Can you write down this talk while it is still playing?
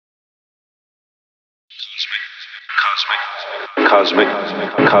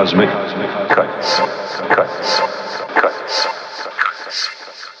Cosmic cuts.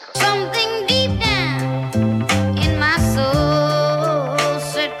 Something deep down in my soul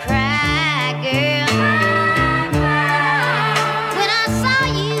said, cry, girl. When I saw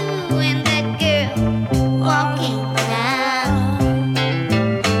you and that girl walking down.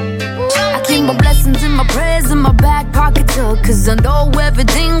 I keep my blessings and my prayers in my back pocket too, 'cause I know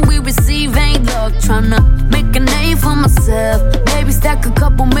everything we receive ain't luck. Tryna make a name for myself, maybe stack a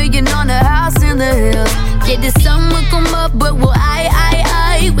couple million on a house in the hills. Yeah, the sun will come up, but will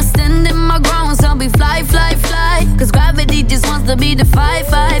I was standing my ground, so I'll be fly. 'Cause gravity just wants to be the fight.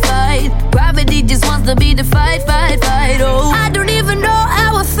 Gravity just wants to be the fight. Oh, I don't even know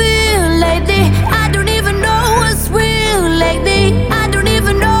how I feel lately. I don't even know what's real lately. I don't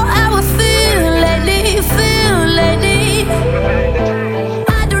even know how I feel lately.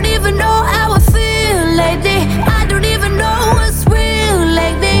 I don't even know how I feel lately. I don't even know what's real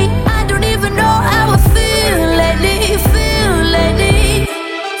lately. I don't even know how I feel lately.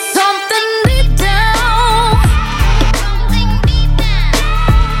 Something deep down.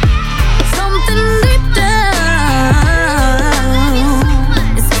 Something deep down.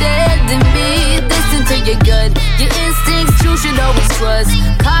 It's telling me, listen to your gut. Your instincts you should always trust.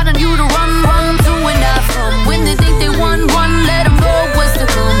 Caught on you to run to and not from. When they think they won, let them know what's to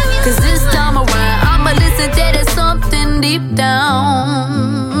come. 'Cause this time around, I'ma listen to there's something deep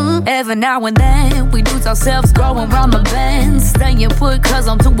down. Every now and then, we lose ourselves growing round the bend. Staying put 'cause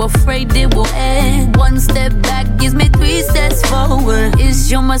I'm too afraid it will end. One step back gives me 3 steps forward. It's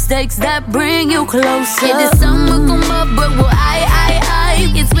your mistakes that bring you closer. Yeah, the sun will come up, but will I?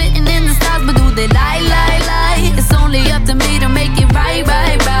 It's written in the stars, but do they lie? It's only up to me to make it right.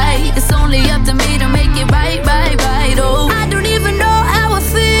 It's only up to me to make it right. Oh, I don't even know how I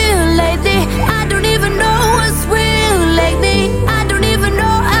feel lately. I don't even know what's real lately. I don't even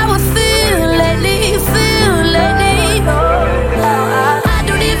know how I feel lately. I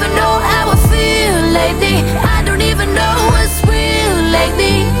don't even know how I feel lately. I don't even know what's real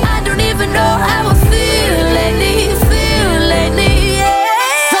lately. I don't even know how I feel lately. Yeah.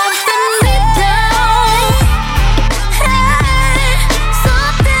 Something deep down. Hey,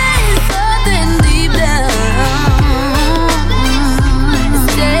 something deep down. It's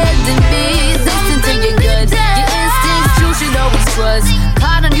telling me, listen to your gut. Your instincts you should always trust.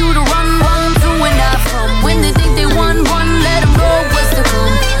 Caught on you to run to and not from. When they think they won, let them know what's to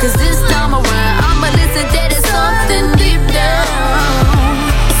come. 'Cause this time around, I'ma listen to there's something deep down.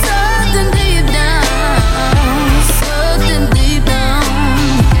 Something deep down. Something deep down.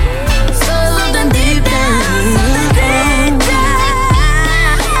 Something deep down. Something deep down.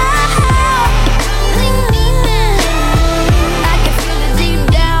 I can feel it deep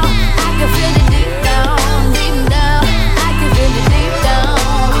down. I can feel it deep down. I can feel it deep down.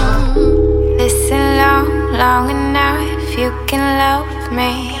 Listen long enough, you can love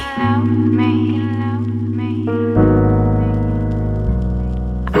me.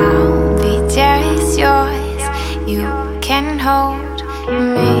 I'll be just yours, you can hold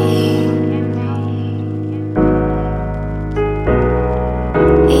me.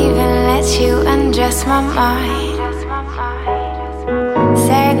 Even let you undress my mind.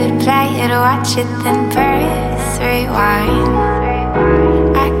 Say goodbye and watch it, then press rewind.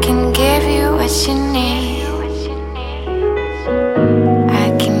 I can give you what you need. I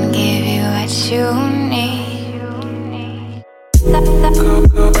can give you what you need.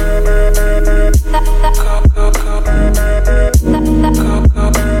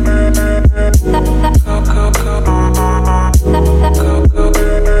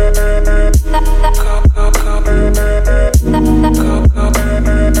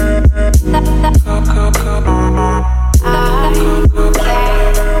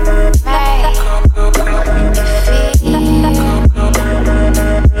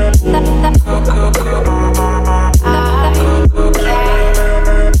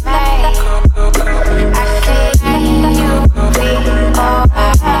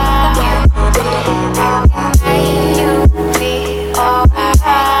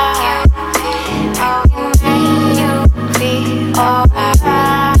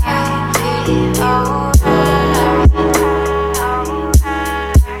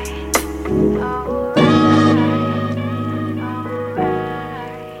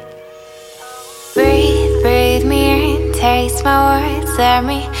 Breathe me in, taste my words, let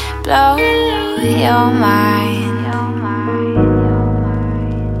me blow your mind.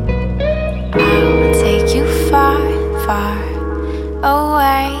 I'll take you far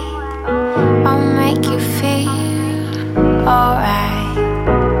away. I'll make you feel alright.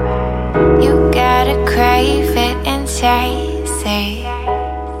 You gotta crave it chase it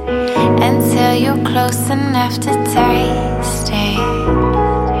until you're close enough to taste it.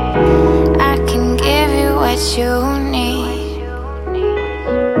 I can give you what you need.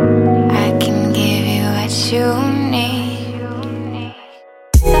 I can give you what you need.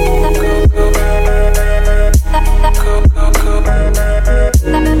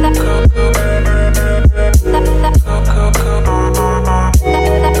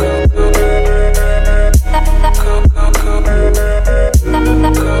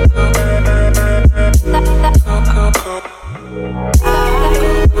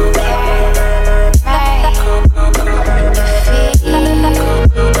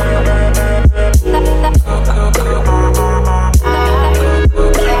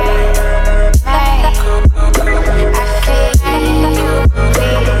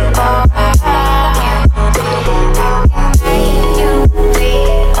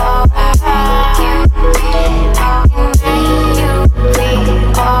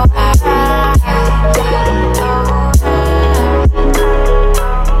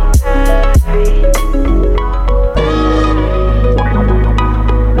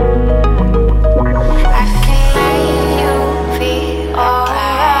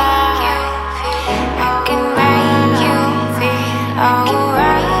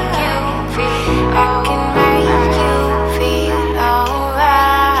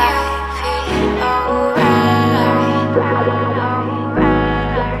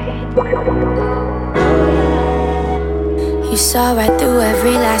 Saw right through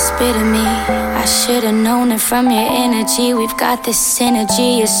every last bit of me. I should've known it from your energy. We've got this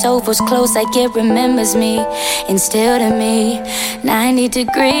synergy. Your soul's close like it remembers me. Instilled in me 90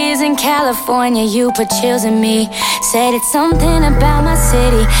 degrees in California. You put chills in me. Said it's something about my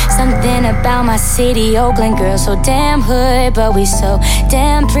city. Something about my city. Oakland girl so damn hood, but we so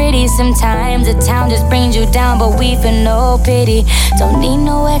damn pretty. Sometimes the town just brings you down, but we feel no pity. Don't need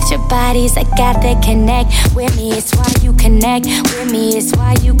no extra bodies. I got that connect with me. It's why you connect with me. It's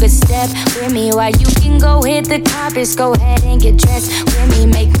why you could step with me. Why you can go hit the carpets. Go ahead and get dressed with me.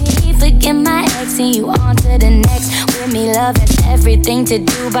 Make me forget my ex and you on to the next with me. Love has everything to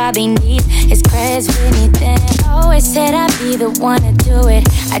do. Bobby need his creds with me. Then always said I'd be the one to do it.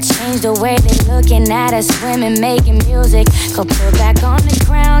 I changed the way they looking at us. Women making music. Go put back on the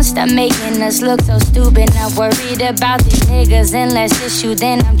crown. Stop making us look so stupid. Not worried about these niggas. Unless it's you,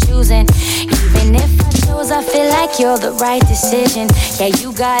 then I'm choosing. Even if I chose, I feel like you're the right decision. Yeah,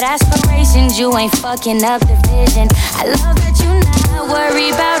 you got aspirations. You ain't fucking up the vision. I love that you not worry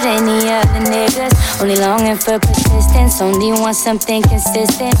about any other niggas. Only longing for persistence. Only want something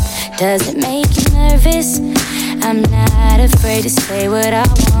consistent. Does it make you nervous? I'm not afraid to say what I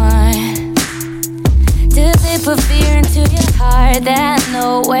want. Does it put fear into your heart that I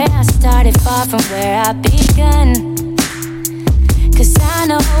know where I started, far from where I begun? Cause I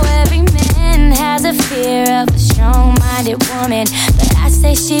know every man has a fear of a strong-minded woman, but I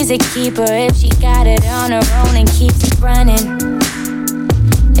say she's a keeper if she got it on her own and keeps it running.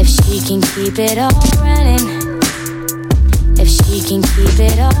 If she can keep it all running. If she can keep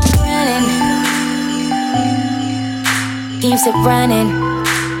it all running. Keeps it running.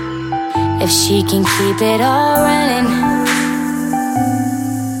 If she can keep it all running.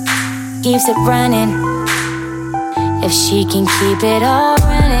 Keeps it running. If she can keep it all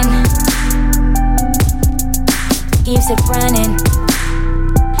running. Keeps it running.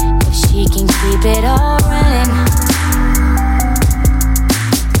 If she can keep it all running.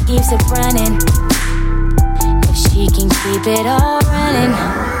 Keeps it running. If she can keep it all running.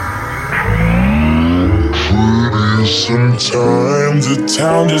 Sometimes the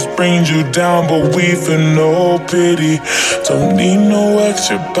town just brings you down, but we feel no pity. Don't need no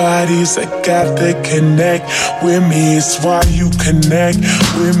extra bodies. I got that connect with me. It's why you connect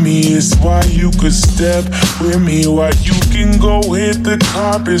with me. It's why you could step with me. Why you can go hit the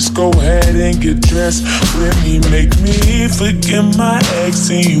carpets. Go ahead and get dressed with me. Make me forget my ex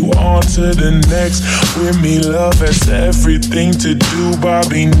and you on to the next with me. Love has everything to do.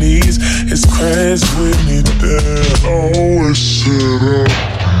 Bobby needs his creds with me. Then always set up.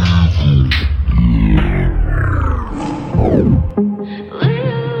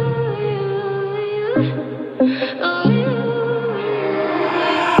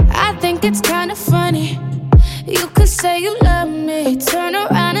 I think it's kinda funny. You could say you love me, turn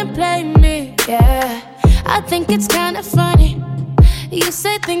around and play me, yeah. I think it's kinda funny. You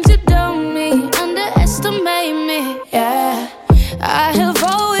say things you don't mean, underestimate me, yeah. I have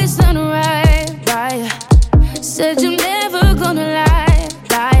always done right by you. Said you're never gonna lie,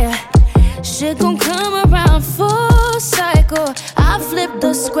 liar. Shit gon' come around full cycle. I flip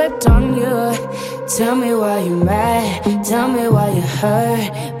the script. script on you. Tell me why you mad, tell me why you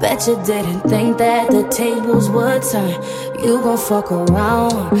hurt. Bet you didn't think that the tables would turn. You gon' fuck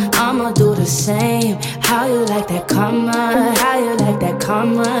around, I'ma do the same. How you like that karma, how you like that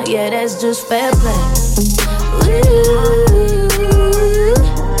karma. Yeah, that's just fair play.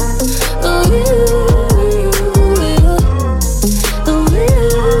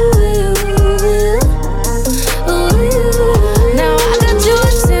 Now I got your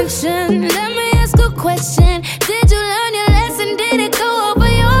attention. Let me ask a question. Did you learn your lesson? Did it go over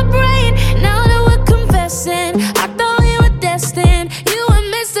your brain? Now that we're confessing, I thought we were destined. You were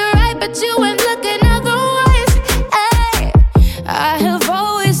Mr. Right, but you went looking otherwise. Ay, I have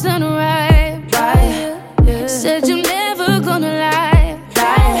always done right by you. Said you're never gonna lie.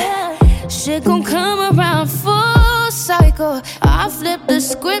 Shit gon' come around full cycle. I flipped the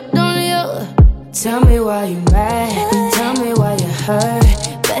script on you. Tell me why you mad, tell me why you hurt.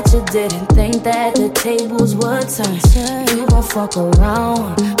 Bet you didn't think that the tables would turn. You gon' fuck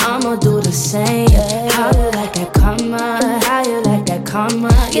around, I'ma do the same. How you like that karma, how you like that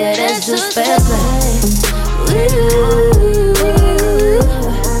karma. Yeah, that's just fair play.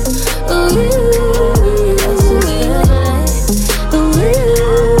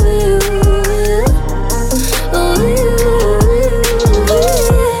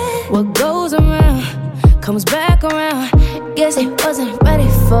 What goes around comes back around. Guess he wasn't ready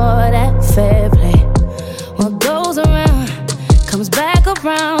for that fair play. What goes around comes back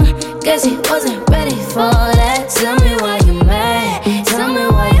around. Guess he wasn't ready for that. Tell me why you mad, tell me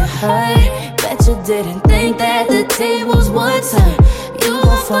why you hurt. Bet you didn't think that the tables would turn. You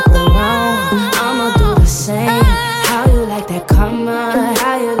gon' fuck around, I'ma do the same. How you like that karma,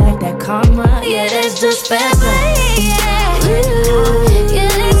 how you like that karma. Yeah, that's just fair play. Yeah,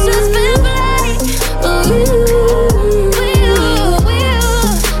 that's just fair play.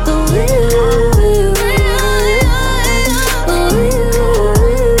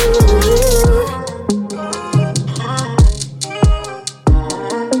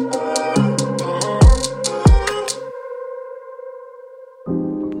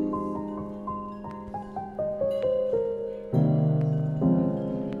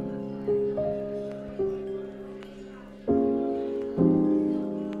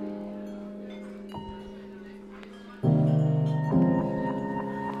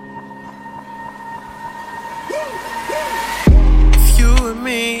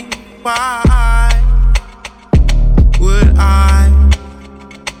 Why would I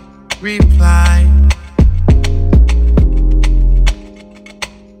reply?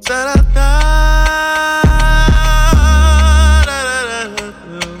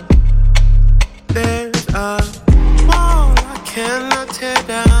 There's a wall I cannot tear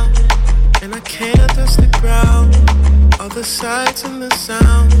down, and I can't touch the ground. All the sights and the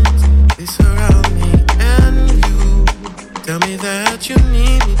sounds, they surround me, and you tell me that you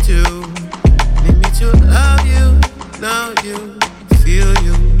need me to love you, know you, feel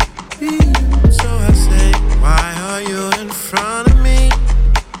you, be you. So I say, why are you in front of me?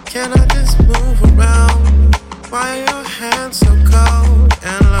 Can I just move around? Why are your hands so cold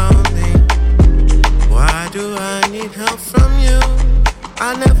and lonely? Why do I need help from you?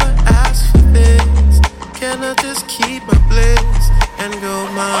 I never asked for this. Can I just keep my bliss and go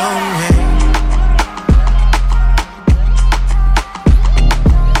my own way?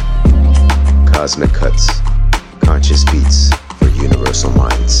 Cosmic Cuts, conscious beats for universal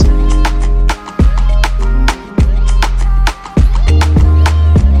minds.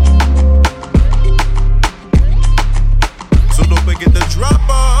 So don't forget to drop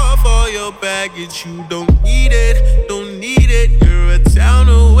off all your baggage. You don't need it, don't need it. You're a town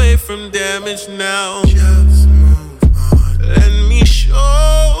away from damage now. Just move on. Let me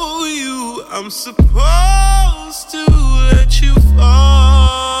show you I'm supposed to let you fall.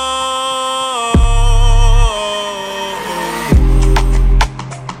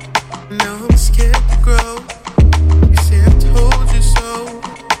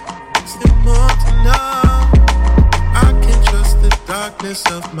 Darkness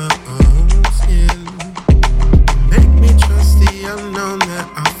of my own skin, make me trust the unknown that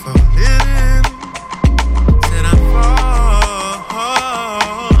I fall in. Said I'm falling,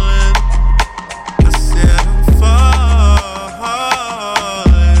 I said I'm falling,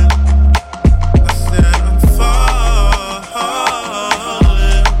 I said I'm falling,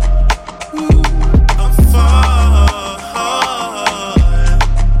 I'm falling.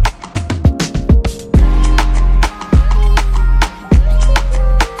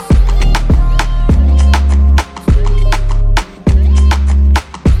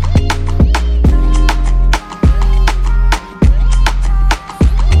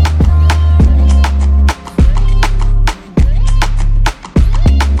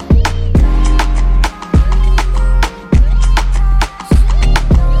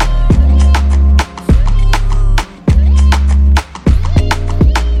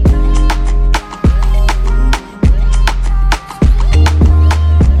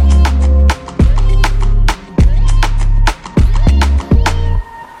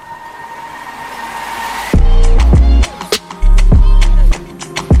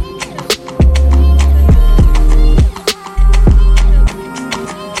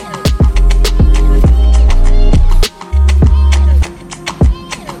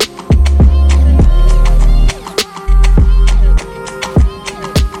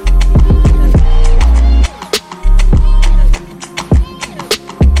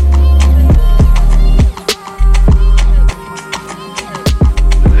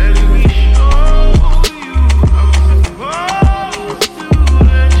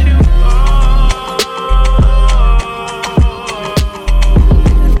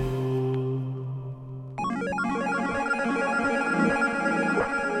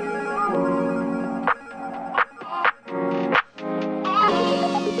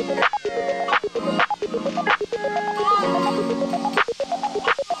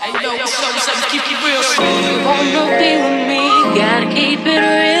 keep it real. You wanna be with me, gotta keep it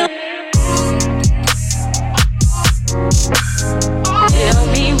real. Tell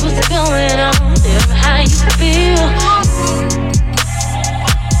me what's going on, tell me how you feel.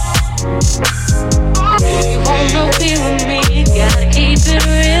 You wanna be with me, gotta keep it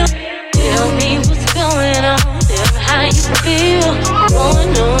real. Tell me what's going on, tell me how you feel. Wanna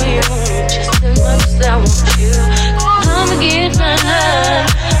know you just as much as I want you. Come and get my heart,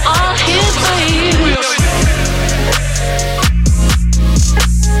 all here for you.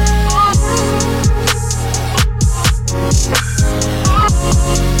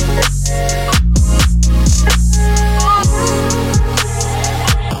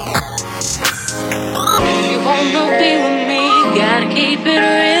 You wanna be with me, gotta keep it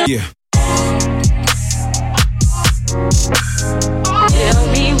real. Yeah. Tell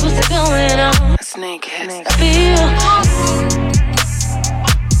me what's going on. Snakehead. Feel.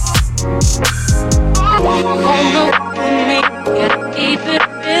 Wanna with me, gotta keep it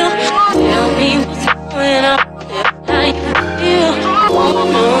real. Tell me what's going on. Tell me how you feel. Wanna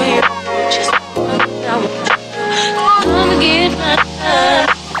know you just what I want you. Come and get my heart.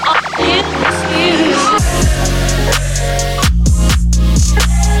 All his excuses.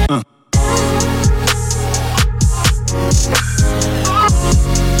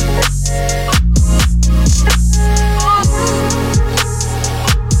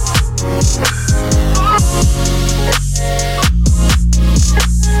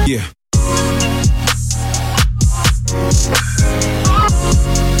 Yeah.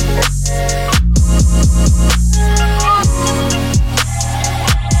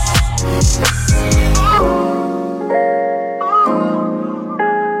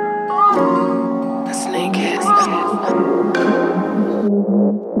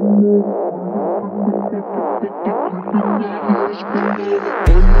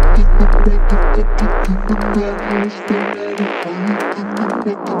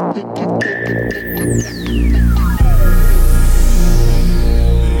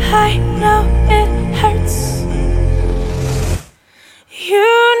 I know it hurts. You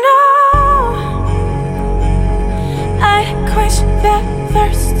know I quench that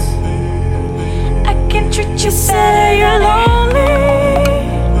thirst. I can treat you, say you're lonely.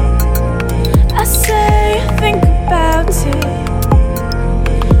 I say think about it,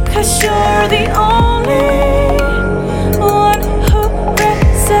 'cause you're the only one who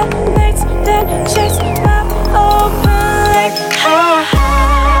resonates, that checks my open like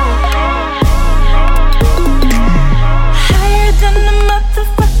higher than a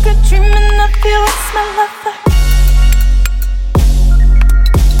motherfucker, dreaming of you as my lover.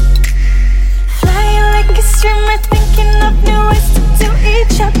 Flying like a streamer, thinking of new ways to do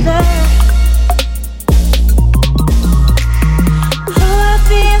each other. Pull out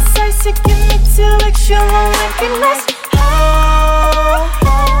the insights to give me to actual awakeness.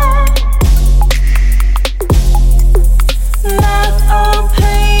 Mouth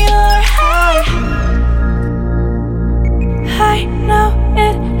open, you're high. I know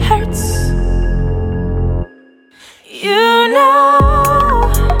it hurts. You know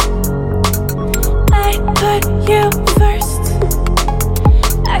I put you first.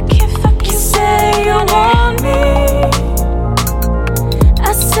 I can't fucking say you want me.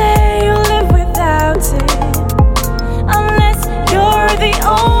 I say you live without it, unless you're the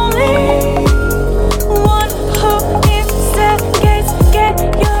only one who instigates. Get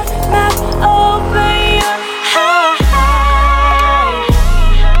your mouth open, you're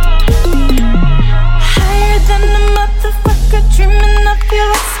higher than a motherfucker, dreaming of you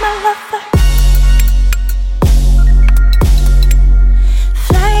as my lover.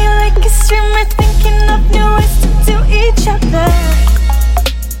 Flying like a streamer, thinking of new ways to do each other.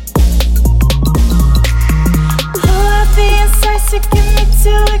 Pull out the insights to give me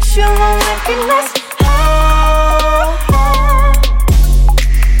to actual awakeness.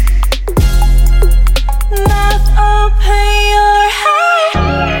 Mouth open, you're high.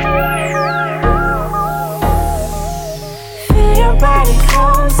 Feel your body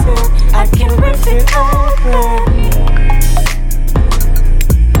closer, I can rip it open.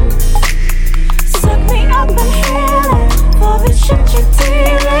 Suck me up and heal it, for the shit you're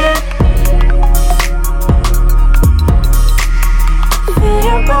dealing. Feel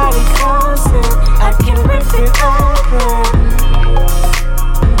your body closer,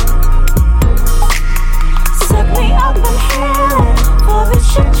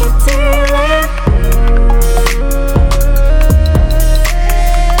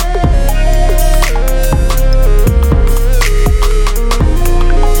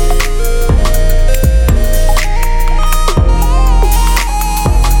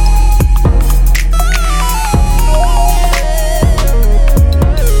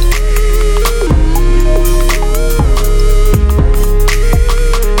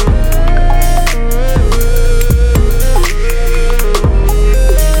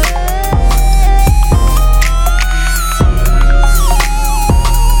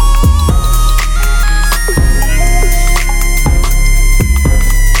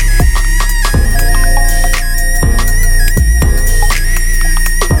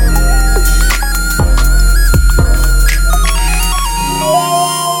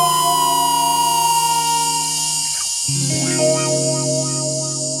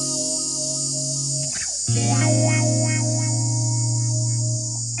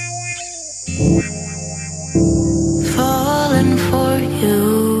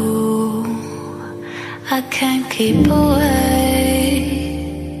 keep away.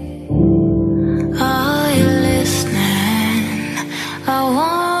 Are you listening? I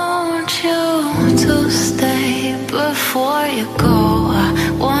want you to stay before you go. I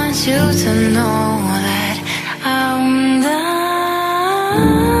want you to know that I'm down.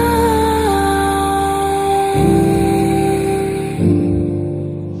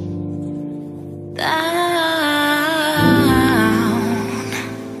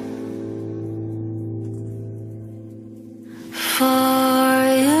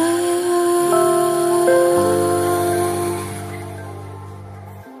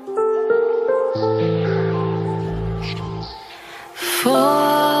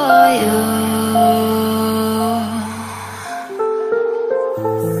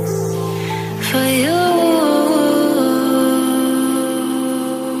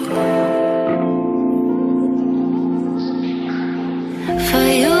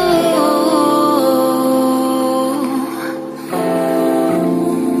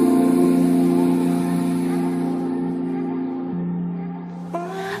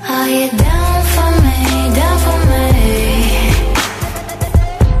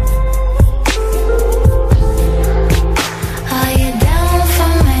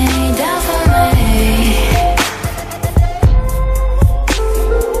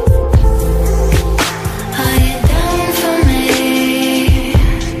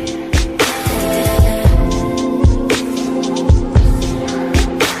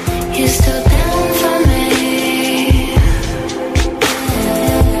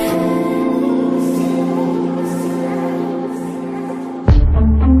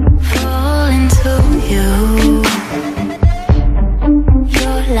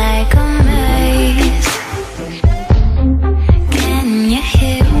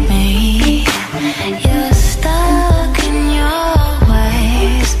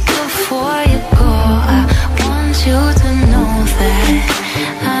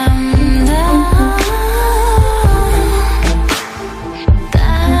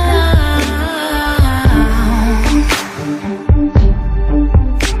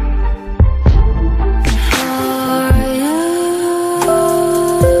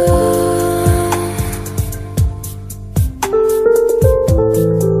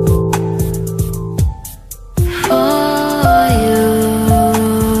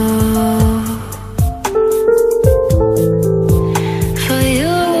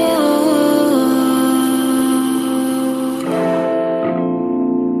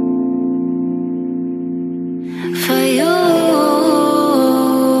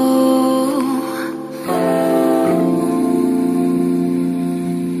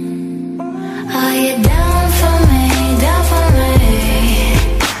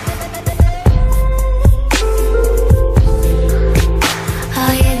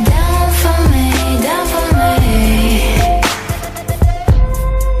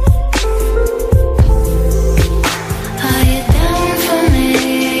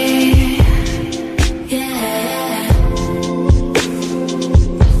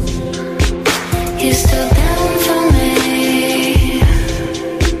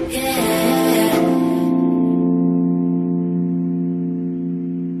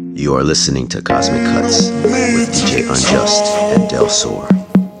 You are listening to Cosmic Cuts with DJ Unjust and Del Sur.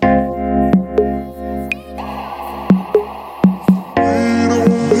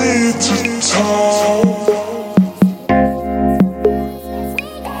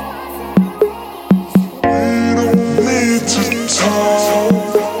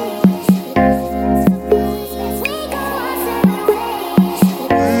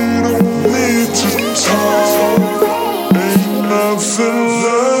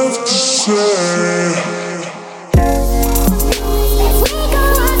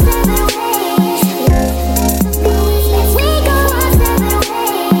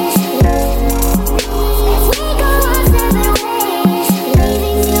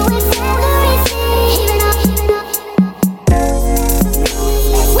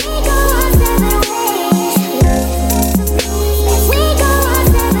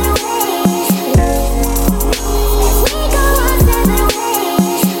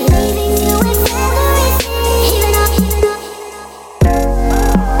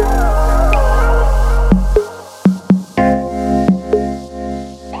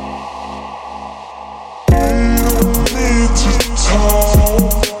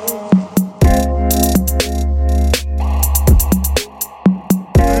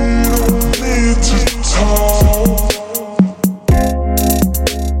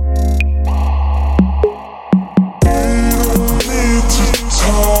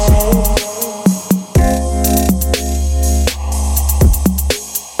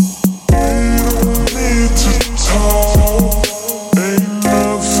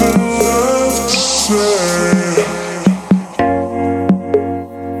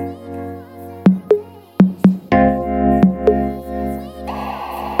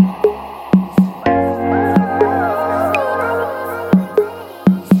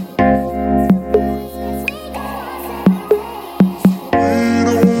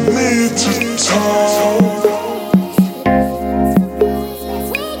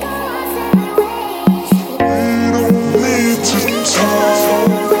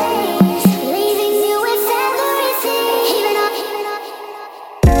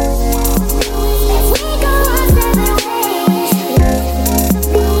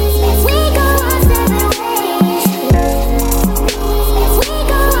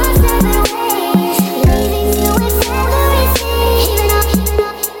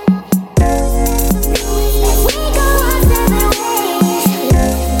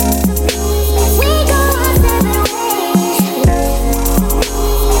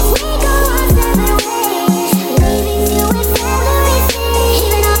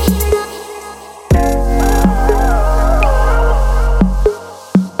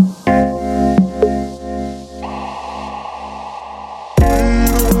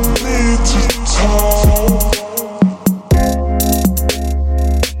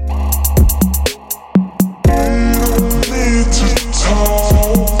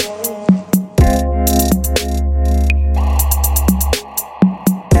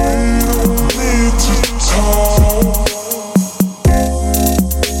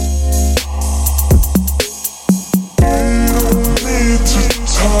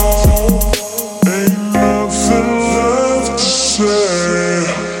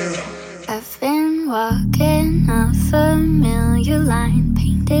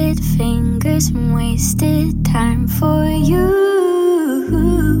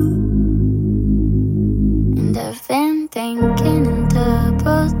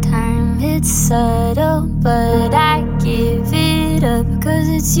 it's subtle, but I give it up 'cause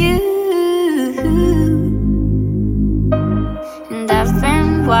it's you. And I've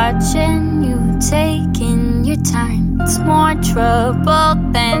been watching you taking your time. It's more trouble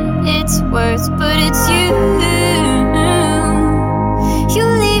than it's worth, but it's you. You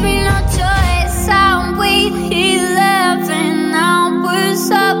leave me no choice. I'll wait 11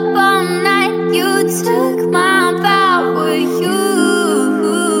 hours up all night. You took my power, you.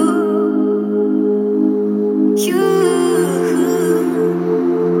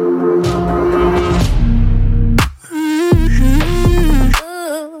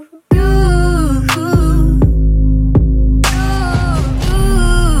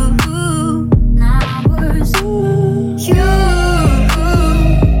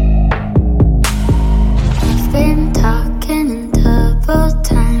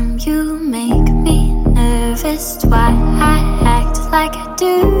 Why I act like I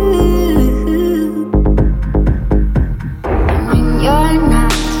do. And when you're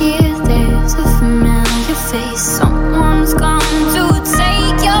not here, there's a familiar face. Someone's gone to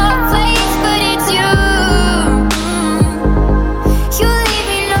take your place, but it's you. You leave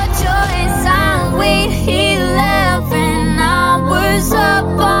me no choice. I'll wait 11 hours up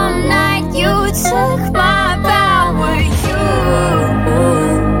all night. You took my power,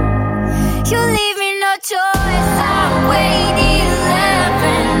 you leave me no choice. I'll wait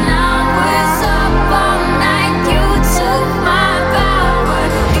 11 hours up all night. You took my power,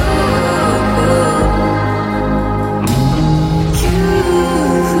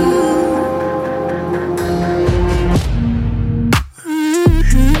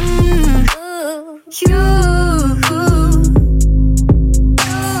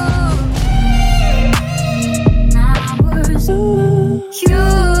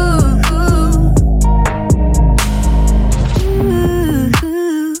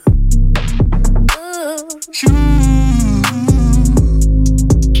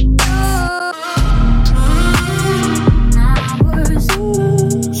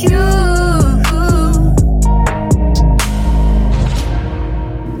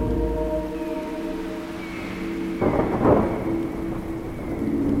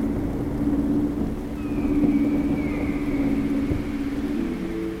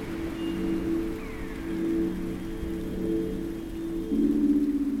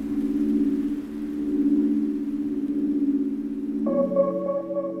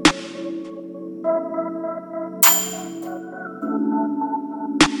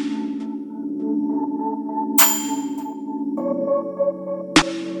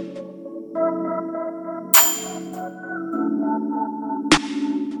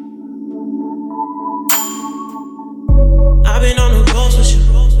 I've been on the road with you,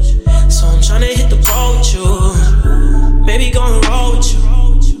 so I'm tryna hit the road with you. Maybe gonna roll with you.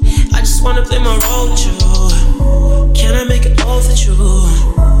 I just wanna play my role with you. Can I make it off with you?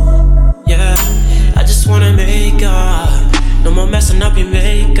 Yeah, I just wanna make up. No more messing up your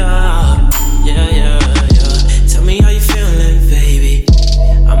makeup. Yeah, yeah, yeah. Tell me how you feeling, baby.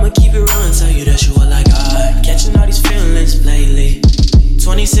 I'ma keep it real and tell you that you all I got. Catching all these feelings lately.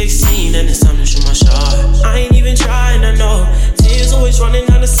 2016 and it's time to shoot my shot. I ain't even trying, I know. Tears always running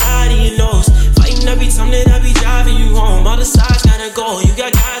down the side of your nose. Fighting every time that I be driving you home. All the sides gotta go. You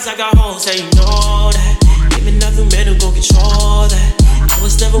got guys, I got hoes, yeah, you know that. Ain't been nothing man who gon' control that. I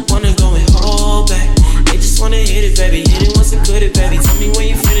was never one to go and hold back. They just wanna hit it, baby. Hit it once and quit it, baby. Tell me when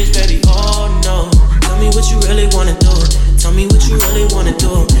you finish, baby. Oh no. Tell me what you really wanna do. Tell me what you really wanna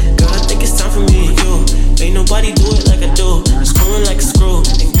do. Girl, I think it's time for me and you. Ain't nobody do it like I do. Screwing like a screw.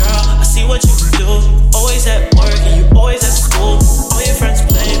 And girl, I see what you can do. Always at work and you always at school. All your friends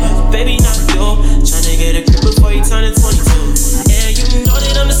play, but baby, not you. Tryna get a grip before you turn to 22. Yeah, you know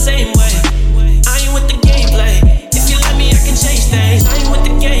that I'm the same way. I ain't with the gameplay. If you let me, I can change things. I ain't with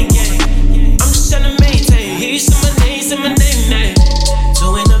the game. I'm just tryna maintain. Hear you say my name.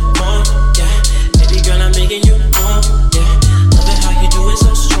 Doing up one, yeah. Baby girl, I'm making you one, yeah. Loving how you do it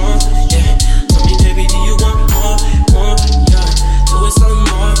so strong, yeah. Tell me, baby, do you want more?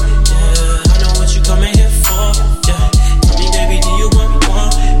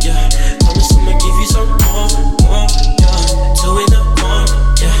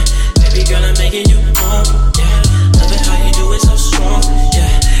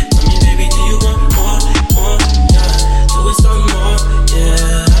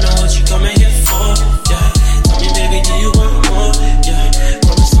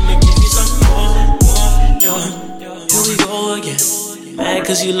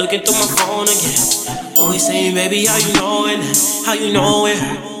 cause you looking through my phone again. Always saying, baby, how you know it? How you know it?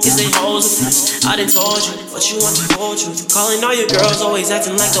 Is they hoes with this? I done told you, but you want the whole truth. Calling all your girls, always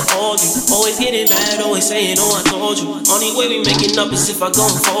acting like the old you. Always getting mad, always saying, oh, I told you. Only way we making up is if I go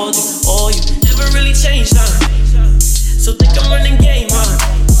and fold you. Oh, you never really changed, huh? So think I'm running game, huh?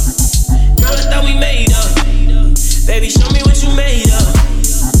 Girl, I thought we made up. Baby, show me what you made up.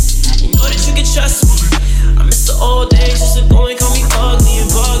 You know that you can trust me. I miss the old days, used to go and call me ugly and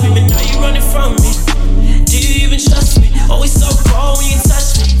bug me, but now you running from me. Do you even trust me? Always so cold when you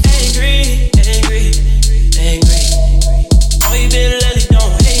touch me. Angry, angry, angry. Oh, you been lately, don't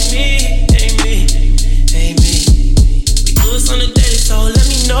hate me, hate me, hate me. We do this on the daily, so let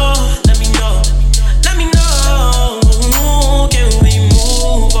me know, let me know, let me know. Can we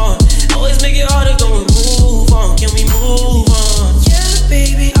move on? Always make it hard to go and move on. Can we move on? Yeah,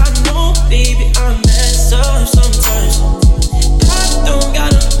 baby, I know, baby, I mess up sometimes. I don't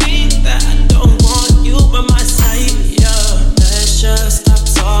gotta be that. I don't want you by my side. Yeah, let's just stop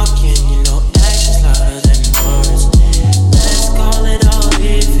talking. You know, actions louder than words. Let's call it all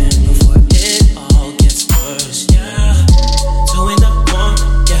even before it all gets worse. Yeah, doing the one.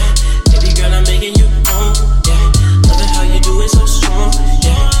 Yeah, baby girl, I'm making you wrong. Yeah, loving how you do it so strong.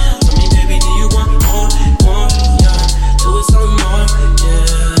 Yeah, tell me, baby, do you want more? More? Yeah, do it some more.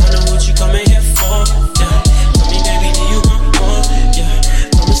 Yeah, I know what you coming here for. Yeah, tell me, baby, do you want more? Yeah,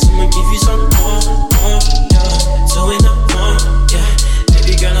 promise I'ma give you some more. More? Yeah, doing the more. Yeah,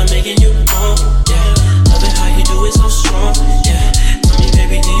 baby girl, I'm making you wrong. Yeah, loving how you do it so strong. Yeah, tell me,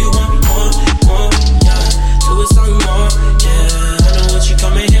 baby, do you want more? More? Yeah, do it some more. Yeah, I know what you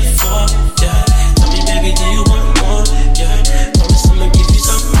coming here for. Yeah, tell me, baby, do you want more? Yeah, promise I'ma give you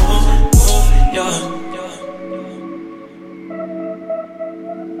some more. More? Yeah.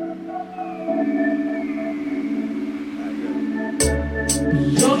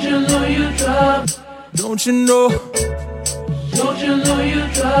 Don't you know you drive? Don't you know? Don't you know you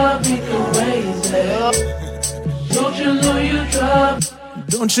drive me crazy? Don't you know you drive?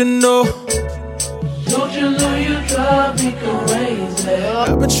 Don't you know? Don't you know you drive me crazy?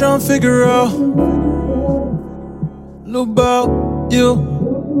 I've been trying to figure out little about you.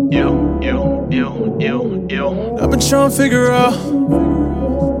 I've been trying to figure out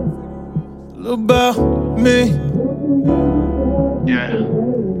little about me. Yeah.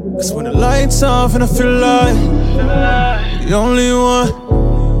 Cause when the lights off and I feel like the only one.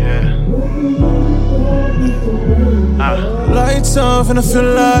 Yeah. Lights off and I feel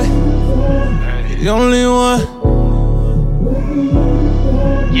like the only one.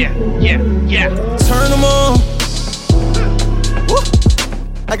 Yeah. Turn them on. Woo.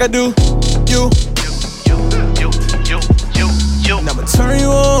 Like I do you. And I'ma turn you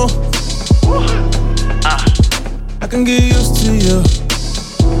on. I can get used to you.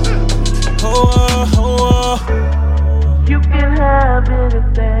 You can have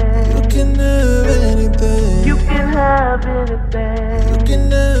anything. You can have anything. You can have anything. You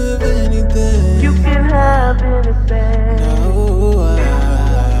can have anything. You can have anything.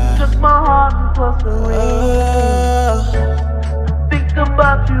 Took my heart and plus the ring. Think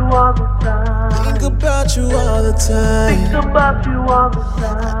about you all the time. Think about you all the time. Think about you all the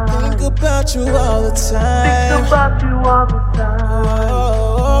time. Think about you all the time. Think about you all the time.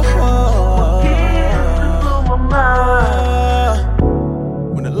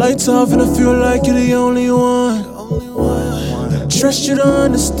 When the lights off and I feel like you're the only one. I trust you to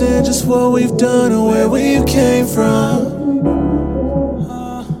understand just what we've done and where we came from.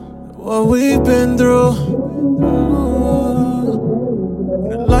 What we've been through. When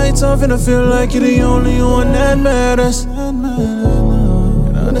the lights off and I feel like you're the only one that matters. And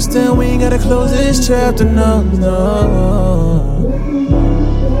I understand we ain't gotta close this chapter, no.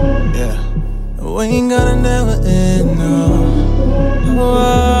 Yeah, we ain't gotta never end, no.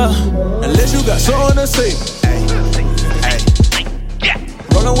 Unless you got something to say.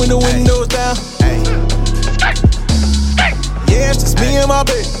 Rollin' with the windows down. Yeah, it's just me and my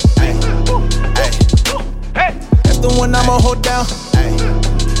baby. That's the one I'ma hold down.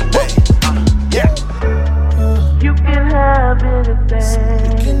 Yeah. You can have anything.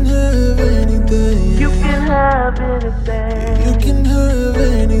 You can have anything. You can have anything. You can have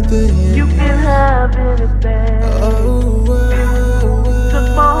anything. You can have anything. Took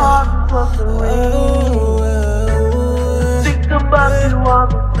my heart and plus the ring. Think about you all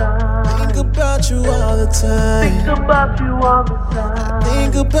the time. Think about you all the time. Think about you all the time.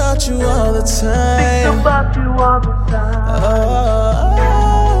 Think about you all the time. Think about you all the time.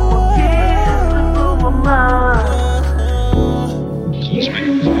 Kiss into my mind.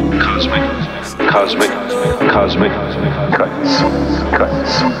 Cosmic Cosmic Cuts.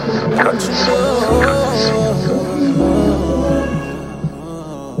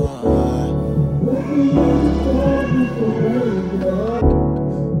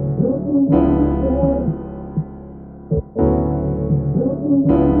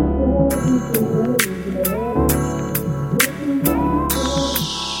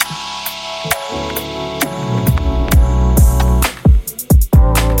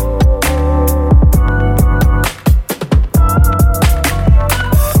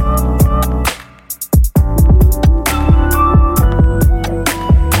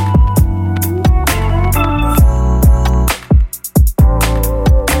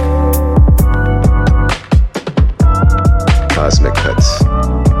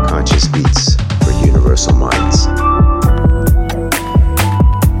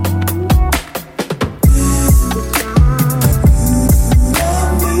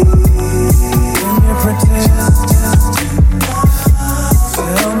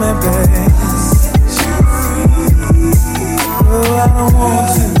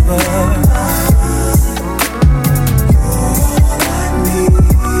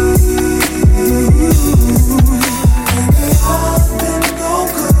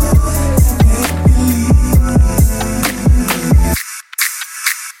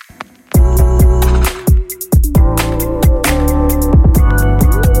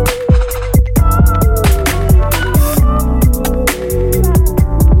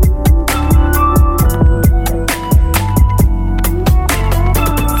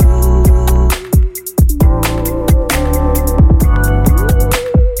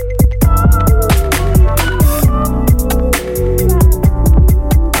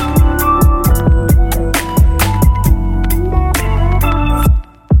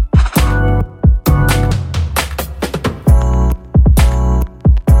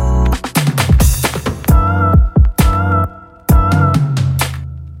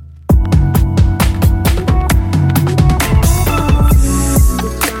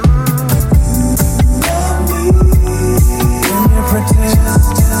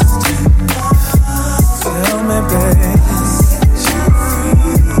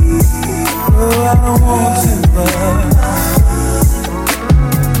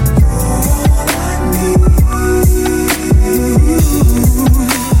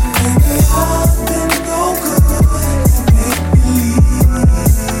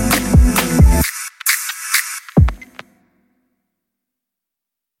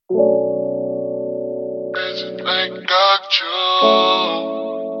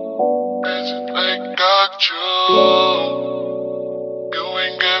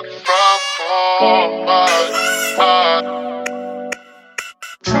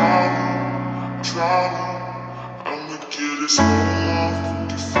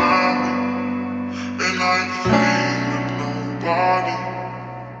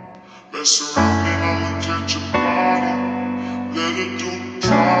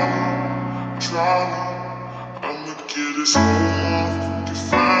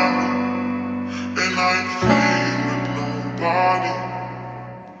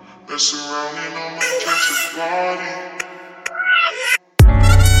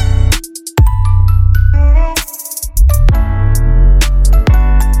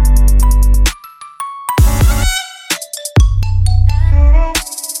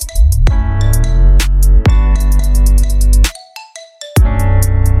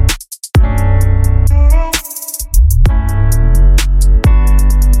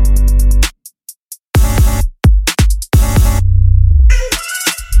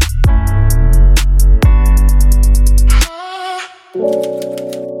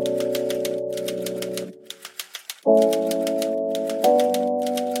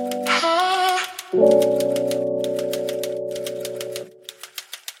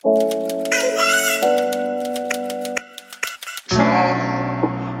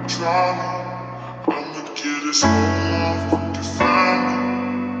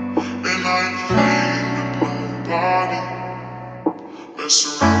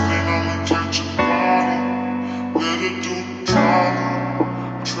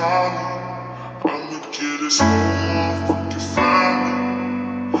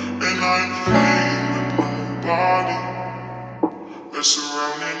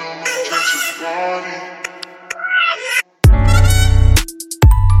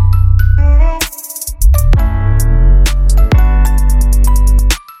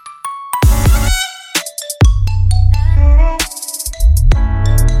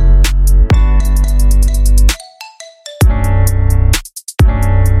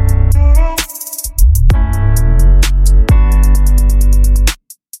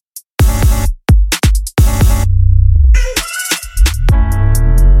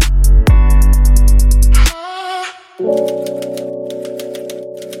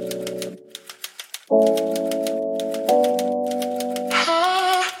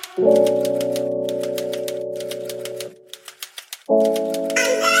 If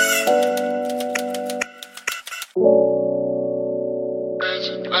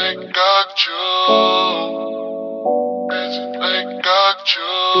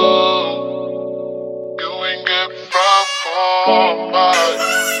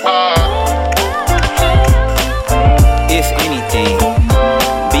anything,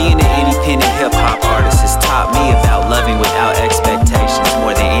 being an independent hip-hop artist has taught me about loving without expectations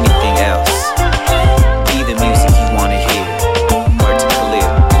more than anything else. Be the music you want to hear. Word to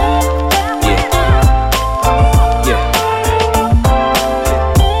Khalil.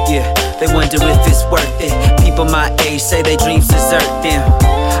 Yeah. They wonder if it's worth it. People my age say their dreams desert them.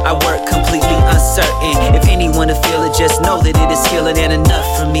 I work completely uncertain. If anyone to feel it, just know that it is healing and enough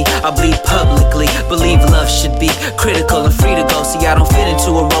for me. I bleed publicly, believe love should be critical and free to go. See, I don't fit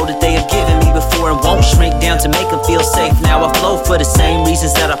into a role that they have given me before and won't shrink down to make them feel safe. Now I flow for the same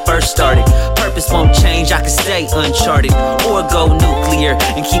reasons that I first started. Purpose won't change, I can stay uncharted or go nuclear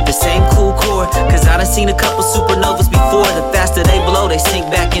and keep the same cool core. Cause I done seen a couple supernovas before. The faster they blow, they sink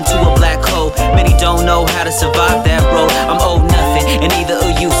back into a black hole. Many don't know how to survive that road. I'm owed nothing and neither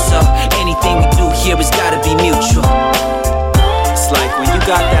are you. So anything we do here has gotta be mutual. It's like when you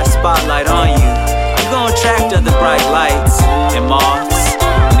got that spotlight on you, you gon' attract other bright lights and moths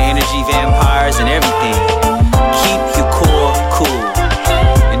and energy vampires and everything. Keep your core cool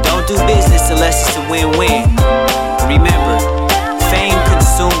and don't do business unless it's a win-win. Remember, fame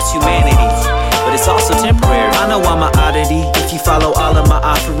consumes humanity, but it's also temporary. I know I'm an oddity. If you follow all of my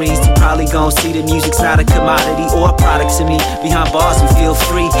offerings, you probably gon' see that music's not a commodity or a product to me. Behind bars we feel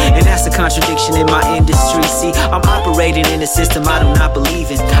free, and that's a contradiction in my industry. See, I'm operating in a system I do not believe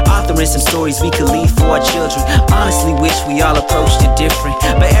in. Authoring some stories we could leave for our children. Honestly wish we all approached it different,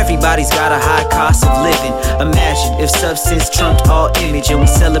 but everybody's got a high cost of living. Imagine if substance trumped all image and we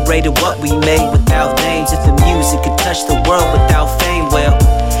celebrated what we made without names. If the music could touch the world without fame, well,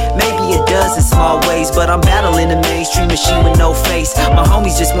 maybe it does in small ways, but I'm battling the mainstream machine with no face. My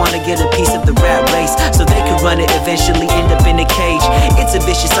homies just wanna get a piece of the rat race so they can run it, eventually end up in a cage. It's a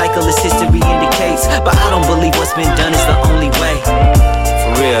vicious cycle as history indicates, but I don't believe what's been done is the only way.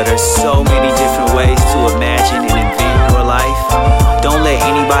 For real, there's so many different ways to imagine and invent your life. Don't let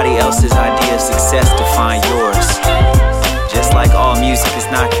anybody else's idea of success define yours. Just like all music is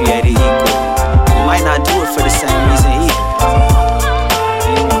not created equal, you might not do it for the same reason either.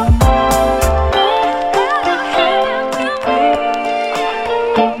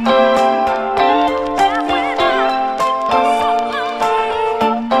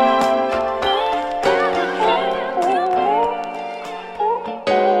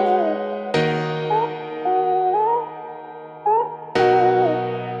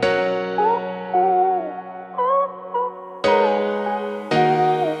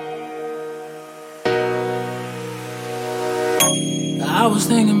 I was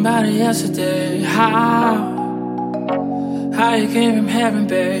thinking about it yesterday. How you came from heaven,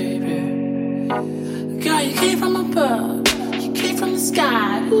 baby. Girl, you came from above. You came from the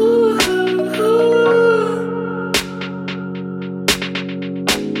sky. Ooh,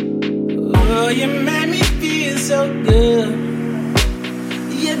 oh, you made me feel so good.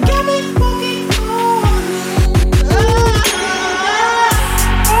 You got me fucking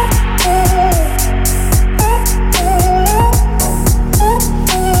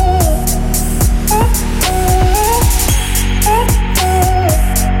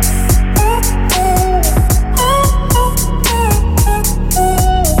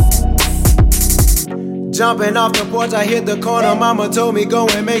Jumping off the porch, I hit the corner. Mama told me go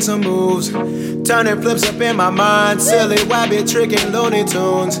and make some moves. Turning flips up in my mind. Silly, wabbit, tricking Looney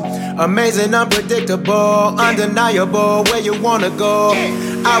Tunes. Amazing, unpredictable, undeniable. Where you wanna go?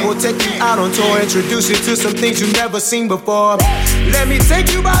 I will take you out on tour. Introduce you to some things you've never seen before. Let me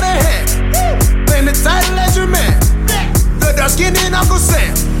take you by the hand. Claim the title as your man. The dark-skinned Uncle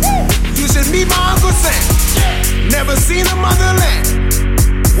Sam. You should meet my Uncle Sam. Never seen a motherland.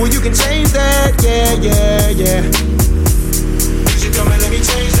 Well, you can change that, yeah. You should come and let me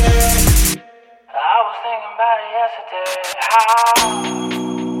change that. I was thinking about it yesterday.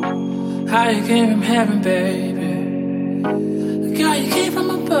 How you came from heaven, baby. Girl, you came from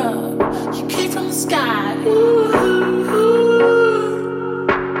above. You came from the sky. Ooh.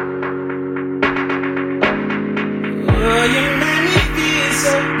 Oh, you made me feel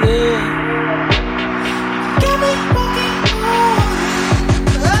so good. Got me fucking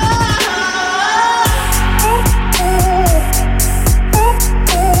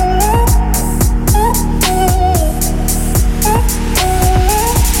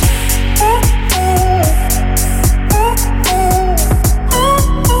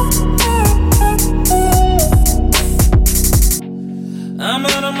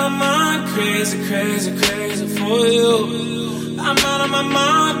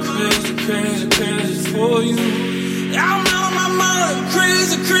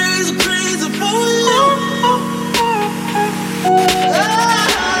crazy, crazy, crazy for you.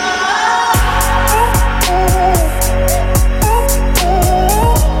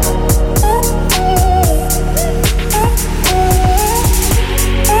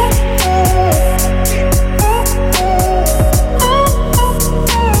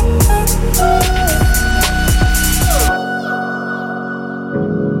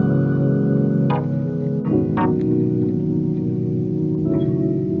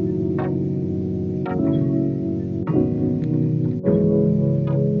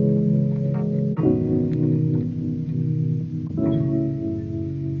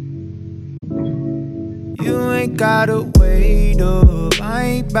 Gotta wait up, I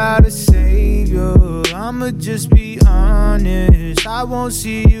ain't about to save you. I'ma just be honest, I won't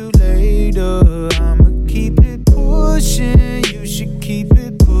see you later. I'ma keep it pushing, you should keep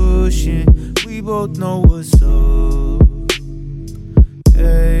it pushing. We both know what's up.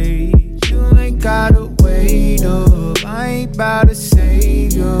 Hey, you ain't gotta wait up, I ain't about to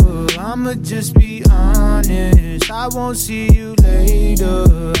save you. I'ma just be honest, I won't see you later.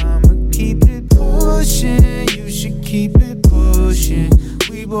 I'ma keep it pushing, you should keep it pushing.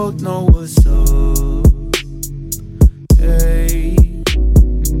 We both know what's up. Hey,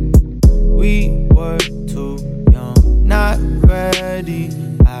 we were too young, not ready.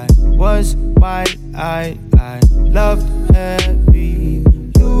 I was wide, I loved heavy.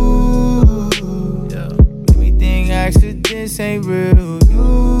 You, made me think accidents ain't real.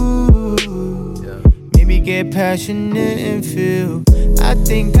 You, made me get passionate and feel. I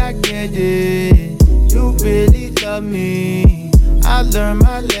think I get it. You really love me. I learned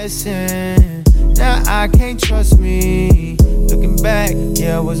my lesson. Now I can't trust me. Looking back,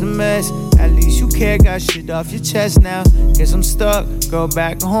 yeah, it was a mess. At least you care, got shit off your chest now. Guess I'm stuck, girl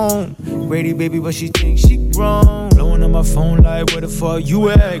back home. Grady baby, but she thinks she grown. Blowing on my phone like, where the fuck you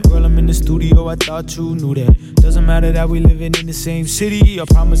at? Girl, I'm in the studio, I thought you knew that. Doesn't matter that we living in the same city. I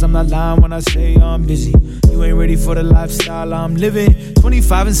promise I'm not lying when I say I'm busy. You ain't ready for the lifestyle I'm living.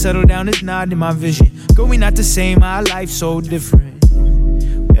 25 and settle down is not in my vision. Girl, we not the same, our life's so different.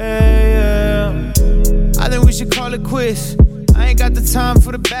 Yeah. I think we should call it quits. I ain't got the time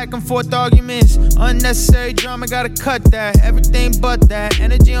for the back and forth arguments. Unnecessary drama, gotta cut that. Everything but that,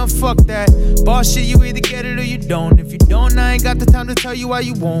 energy on fuck that. Boss shit, you either get it or you don't. If you don't, I ain't got the time to tell you why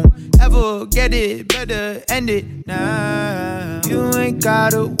you won't ever get it. Better end it now. You ain't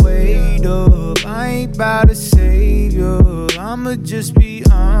gotta wait up, I ain't about to save you. I'ma just be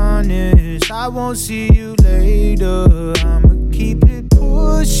honest, I won't see you later. I'ma keep it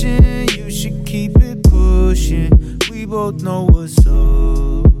pushing, you should keep it pushing. We both know what's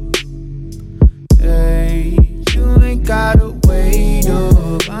up. Hey, you ain't gotta wait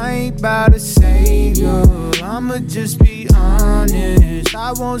up, I ain't about to save you. I'ma just be honest,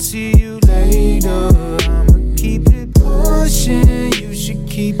 I won't see you later. I'ma keep it pushing, you should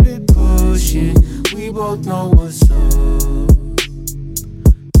keep it pushing. We both know what's up.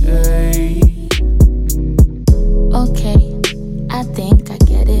 Hey. Okay, I think I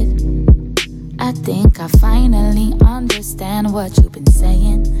get it. I think I finally understand what you've been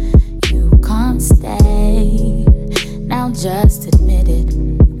saying. You can't stay. Now just admit it.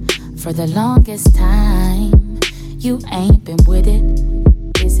 For the longest time, you ain't been with it.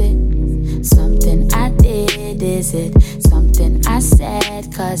 Is it something I did? Is it something I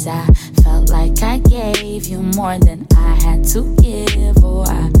said? Cause I felt like I gave you more than I had to give. Oh,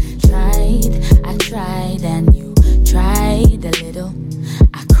 I tried, and you tried a little.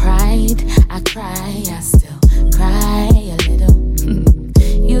 I cried, I still cry a little.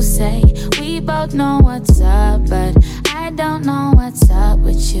 You say we both know what's up, but I don't know what's up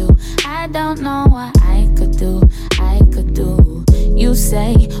with you. I don't know what I could do. You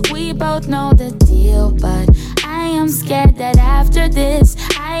say we both know the deal, but I am scared that after this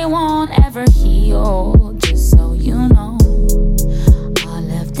I won't ever heal. Just so you know,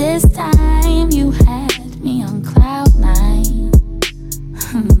 all of this time you had me on cloud 9.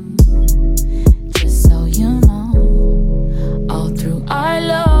 Just so you know, all through our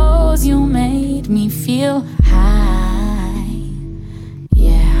lows you made me feel high.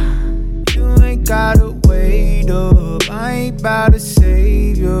 Yeah. You ain't gotta wait up, I ain't about to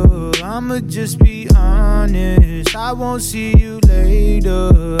save you. I'ma just be honest, I won't see you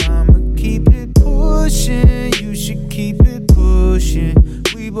later. I'ma keep it pushing, you should keep it pushing.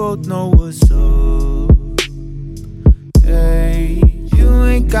 We both know what's up. Hey, you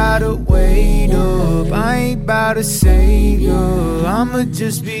ain't gotta wait up, I ain't about to save you. I'ma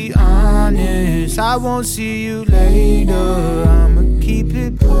just be honest, I won't see you later. I'ma keep keep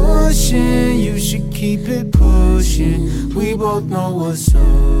it pushing, you should keep it pushing. We both know what's up.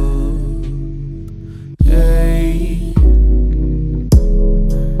 Hey.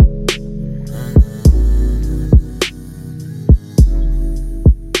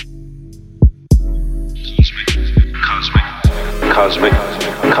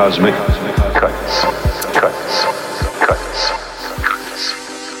 Cosmic cuts.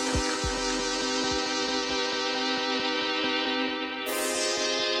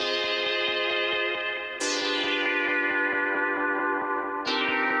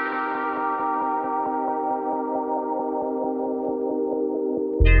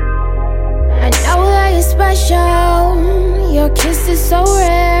 I know that you're special. Your kiss is so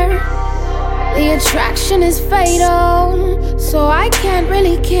rare. The attraction is fatal, so I can't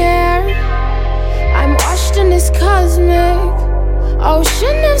really care. I'm washed in this cosmic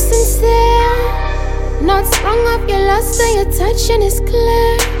ocean of sincere. Not sprung up your lust and your touching is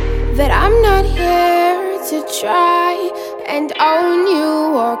clear. That I'm not here to try and own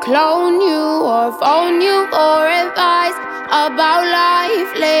you or clone you or phone you or advise about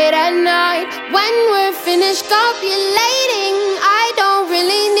life late at night. When we're finished copulating, I don't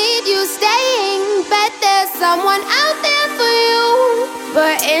really need you staying. Bet there's someone out there for you.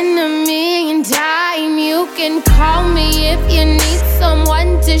 But in the meantime, you can call me if you need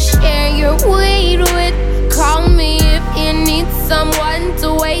someone to share your weed with. Call me if you need someone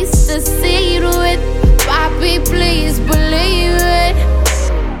to waste a seed with. Papi, please believe it.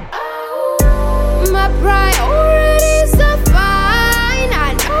 My priorities are fine.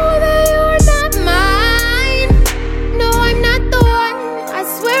 I know that you're not mine. No, I'm not the one. I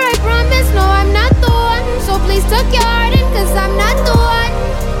swear, I promise, no, I'm not the one. So please tuck your heart in, cause I'm not the one.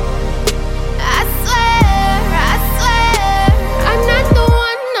 I swear, I'm not the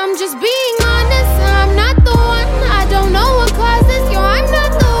one. I'm just being honest, and I'm not the one. I don't know what causes you, I'm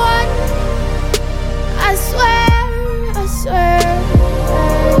not the one. I swear.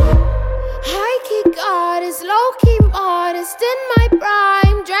 High-key goddess, low-key modest, in my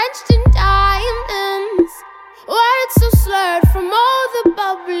prime, drenched in diamonds. Words so slurred from all the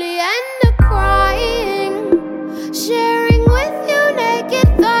bubbly and the crying. Sharing with you naked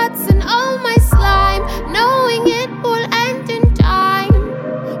thoughts and all my slime, knowing it will end in time.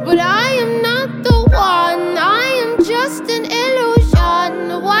 But I am not the one, I am just an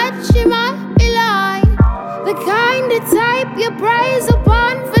illusion. What she might be like, the kind of type you praise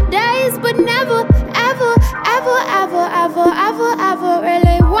upon for days, but never, ever, ever, ever, ever, ever, ever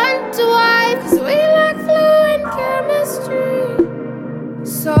really want to wife. Cause we lack fluent chemistry.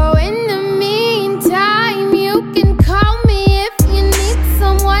 So in the meantime, you can call me if you need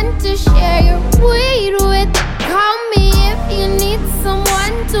someone to share your weed with. Call me if you need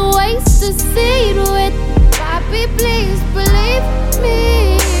someone to waste a seed with. Papi, please believe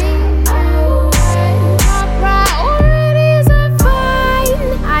me.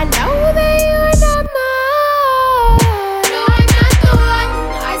 I know that you're not mine. No, I'm not the one.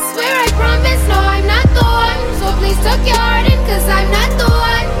 I swear, I promise, no, I'm not the one. So please tuck your heart in, cause I'm not the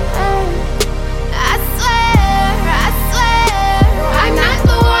one. I swear, I'm not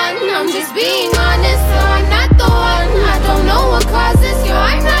the one. I'm just being honest, so I'm not the one. I don't know what causes you,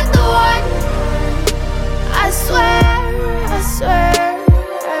 I'm not the one. I swear.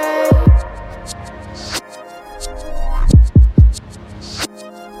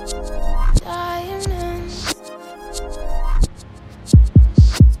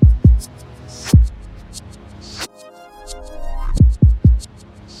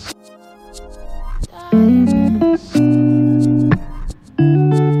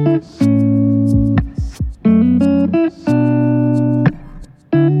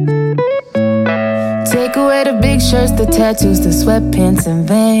 Take away the big shirts, the tattoos, the sweatpants and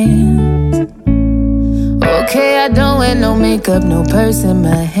Vans. Okay, I don't wear no makeup, no purse in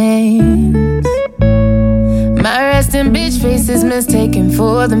my hands. My resting bitch face is mistaken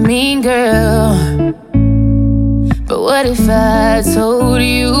for the mean girl. But what if I told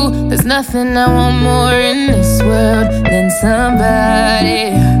you there's nothing I want more in this world than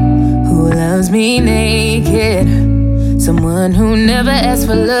somebody who loves me naked? Someone who never asks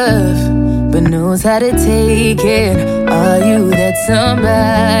for love but knows how to take it. Are you that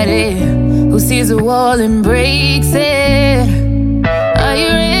somebody who sees a wall and breaks it? Are you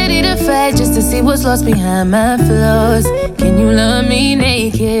ready to fight just to see what's lost behind my flaws? Can you love me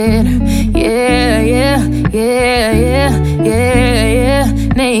naked? Yeah, yeah, yeah, yeah, yeah, yeah,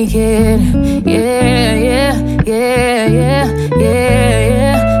 naked. Yeah, yeah, yeah, yeah, yeah,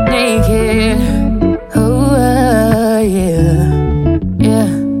 yeah, naked. Oh, yeah, yeah.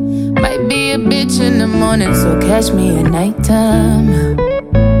 Might be a bitch in the morning, so catch me at nighttime.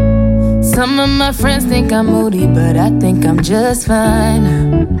 Some of my friends think I'm moody, but I think I'm just fine.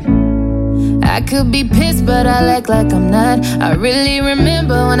 I could be pissed, but I'll act like I'm not. I really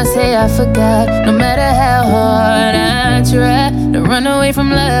remember when I say I forgot. No matter how hard I try to run away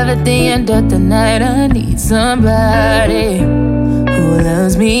from love at the end of the night, I need somebody who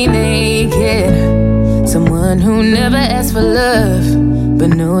loves me naked. Someone who never asks for love, but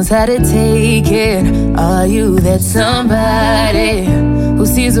knows how to take it. Are you that somebody who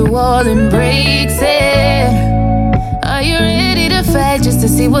sees a wall and breaks it? Are you ready to fight just to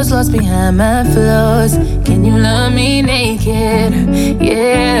see what's lost behind my flaws? Can you love me naked?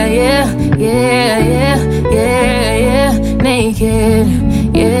 Yeah, yeah, yeah, yeah, yeah, yeah, naked.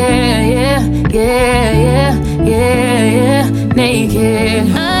 Yeah, yeah, yeah, yeah, yeah, yeah,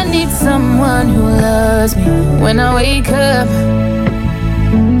 naked. I need someone who loves me when I wake up,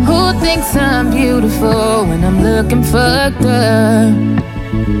 who thinks I'm beautiful when I'm looking fucked up.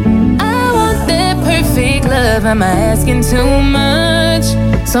 Perfect love, am I asking too much?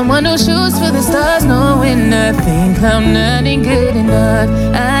 Someone who shoots for the stars, knowing nothing, I'm not good enough.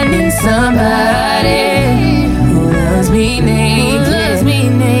 I need somebody who loves me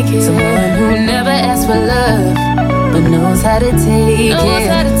naked, someone who never asks for love, but knows how to take it.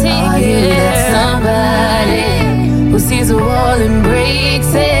 Are you that somebody who sees a wall and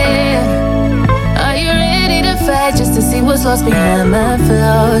breaks it? Are you ready to fight just to see what's lost behind my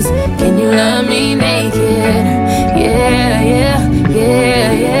flaws? Can you love me naked? Yeah, yeah,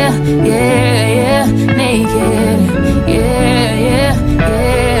 yeah, yeah, yeah, yeah, naked. Yeah, yeah,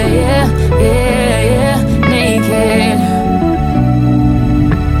 yeah, yeah, yeah, yeah, naked.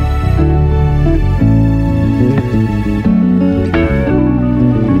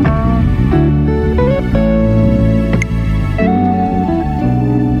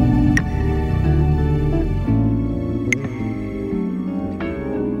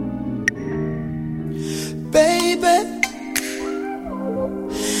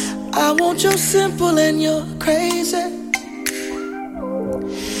 You're simple and you're crazy.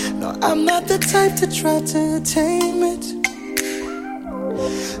 No, I'm not the type to try to tame it.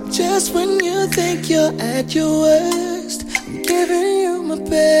 Just when you think you're at your worst, I'm giving you my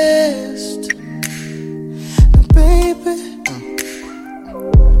best. Now, baby,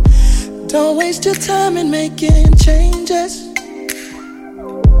 don't waste your time in making changes.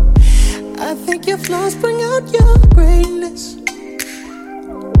 I think your flaws bring out your greatness.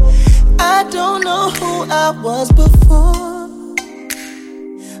 I don't know who I was before,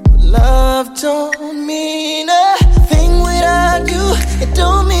 but love don't mean a thing without you. It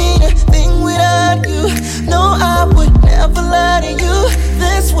don't mean a thing without you. No, I would never lie to you.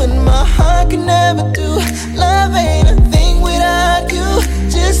 That's what my heart can never do. Love ain't a thing without you.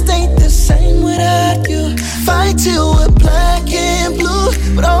 Just ain't the same without you. Fight till we're black and blue,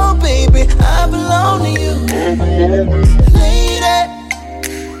 but oh baby, I belong to you. Lady,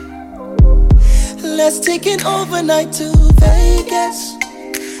 let's take an overnight to Vegas.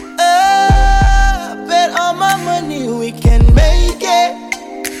 Bet all my money we can make it.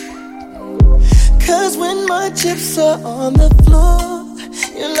 Cause when my chips are on the floor,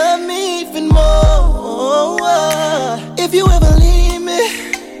 you love me even more. If you ever leave me,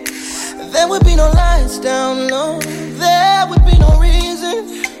 there would be no lights down low. There would be no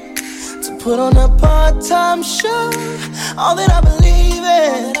reason to put on a part-time show. All that I believe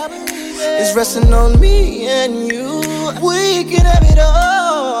in is resting on me and you. We can have it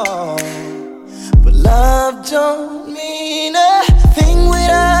all, but love don't mean a thing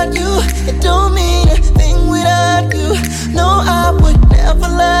without you. It don't mean a thing without you. No, I would never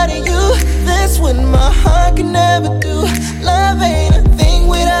lie to you. That's what my heart can never do. Love ain't a thing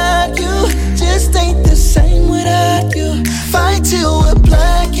without you. Just ain't the same without you. Fight till we're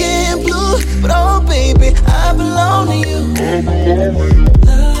black and blue, but oh baby, I belong to you.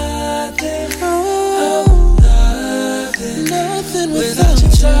 Nothing without you,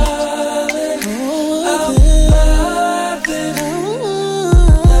 darling.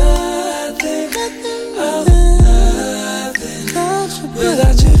 Nothing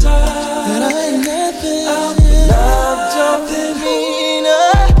without you, darling. And I ain't nothing. Love don't mean a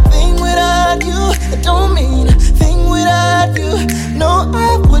thing without you. It don't mean a thing without you. No,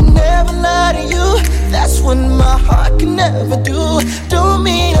 I would never lie to you. That's what my heart can never do. Don't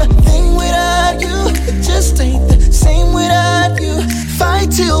mean a thing without you. It just ain't the same without you.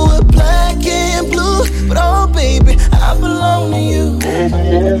 Fight till we're black and blue, but oh baby, I belong to you.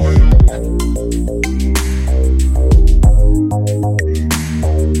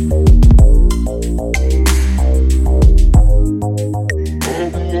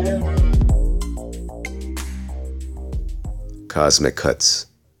 Cosmic Cuts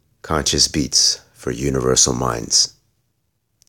Conscious beats for universal minds.